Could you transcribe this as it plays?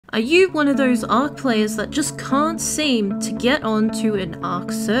Are you one of those Ark players that just can't seem to get onto an Ark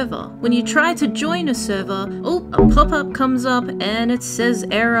server? When you try to join a server, oh, a pop-up comes up and it says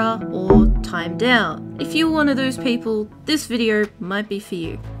error or timed out. If you're one of those people, this video might be for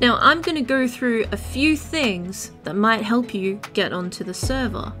you. Now, I'm going to go through a few things that might help you get onto the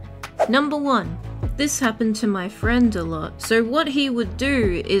server. Number 1, this happened to my friend a lot. So what he would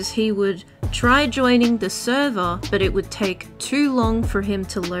do is he would try joining the server, but it would take too long for him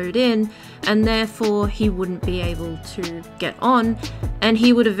to load in, and therefore he wouldn't be able to get on, and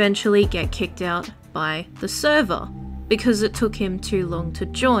he would eventually get kicked out by the server because it took him too long to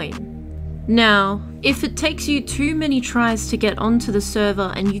join. Now, if it takes you too many tries to get onto the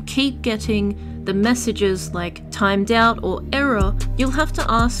server and you keep getting the messages like timed out or error, you'll have to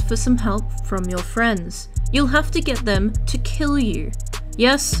ask for some help from your friends. You'll have to get them to kill you.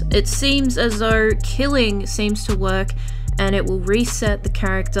 Yes, it seems as though killing seems to work and it will reset the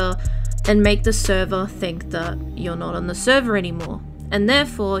character and make the server think that you're not on the server anymore, and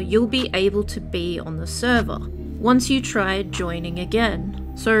therefore you'll be able to be on the server once you try joining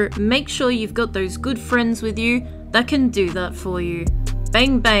again. So make sure you've got those good friends with you that can do that for you.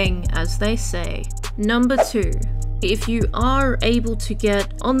 Bang bang, as they say. Number 2. If you are able to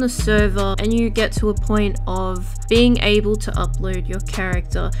get on the server and you get to a point of being able to upload your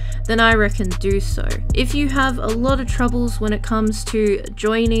character, then I reckon do so. If you have a lot of troubles when it comes to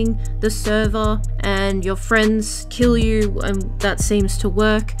joining the server and your friends kill you and that seems to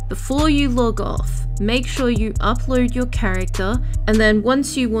work, before you log off, make sure you upload your character, and then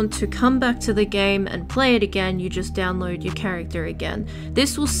once you want to come back to the game and play it again, you just download your character again.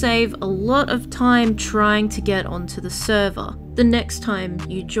 This will save a lot of time trying to get onto the server the next time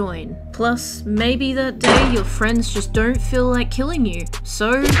you join. Plus, maybe that day your friends just don't feel like killing you,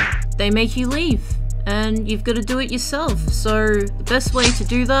 so they make you leave, and you've got to do it yourself. So the best way to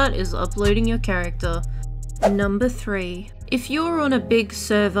do that is uploading your character. Number 3. If you're on a big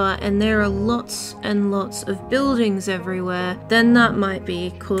server and there are lots and lots of buildings everywhere, then that might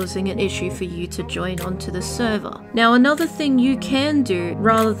be causing an issue for you to join onto the server. Now, another thing you can do,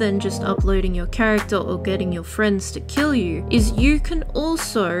 rather than just uploading your character or getting your friends to kill you, is you can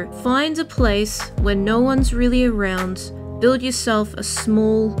also find a place where no one's really around, build yourself a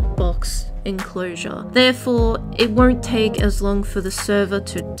small box enclosure. Therefore, it won't take as long for the server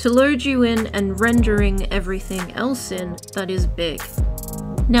to load you in and rendering everything else in that is big.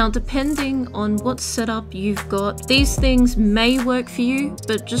 Now, depending on what setup you've got, these things may work for you,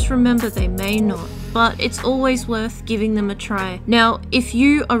 but just remember they may not. But it's always worth giving them a try. Now, if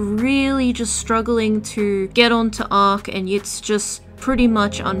you are really just struggling to get onto Ark and it's just pretty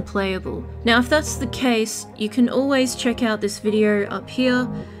much unplayable. Now, if that's the case, you can always check out this video up here.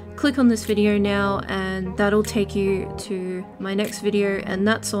 Click on this video now and that'll take you to my next video, and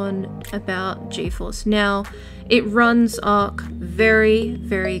that's on about GeForce. Now, it runs Ark very,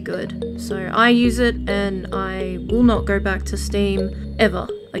 very good. So I use it and I will not go back to Steam ever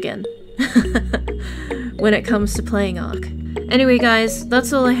again when it comes to playing Ark. Anyway guys,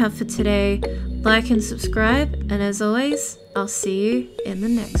 that's all I have for today. Like and subscribe, and as always, I'll see you in the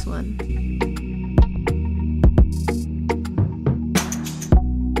next one.